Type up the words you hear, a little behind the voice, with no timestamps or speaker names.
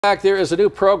There is a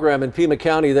new program in Pima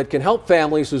County that can help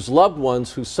families whose loved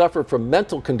ones who suffer from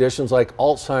mental conditions like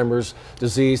Alzheimer's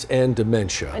disease and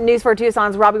dementia. News 4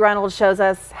 Tucson's Robbie Reynolds shows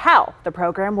us how the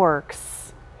program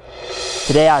works.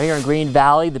 Today out here in Green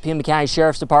Valley, the Pima County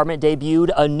Sheriff's Department debuted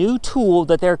a new tool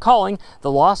that they're calling the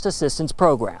Lost Assistance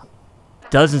Program.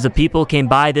 Dozens of people came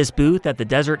by this booth at the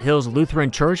Desert Hills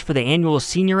Lutheran Church for the annual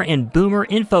Senior and Boomer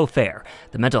Info Fair.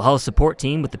 The mental health support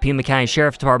team with the Pima County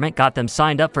Sheriff's Department got them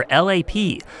signed up for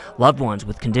LAP. Loved ones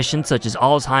with conditions such as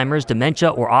Alzheimer's, dementia,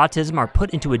 or autism are put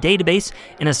into a database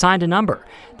and assigned a number.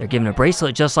 They're given a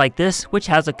bracelet just like this, which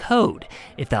has a code.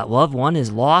 If that loved one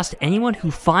is lost, anyone who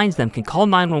finds them can call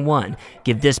 911,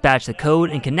 give dispatch the code,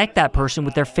 and connect that person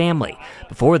with their family.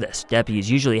 Before this, deputies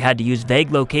usually had to use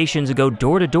vague locations and go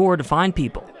door to door to find people.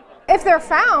 If they're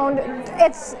found,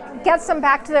 it gets them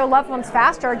back to their loved ones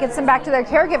faster, gets them back to their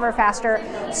caregiver faster.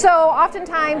 So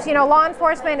oftentimes, law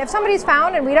enforcement, if somebody's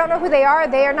found and we don't know who they are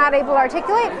not able to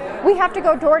articulate, we have to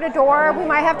go door to door. We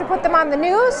might have to put them on the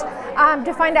news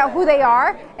to find out who they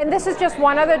are. And this is just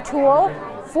one other tool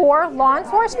for law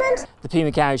enforcement. The Pima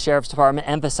County Sheriff's Department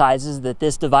emphasizes that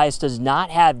this device does not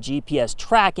have GPS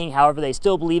tracking. However, they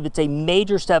still believe it's a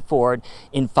major step forward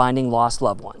in finding lost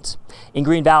loved ones. In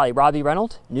Green Valley, Robbie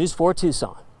Reynolds, News 4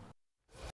 Tucson.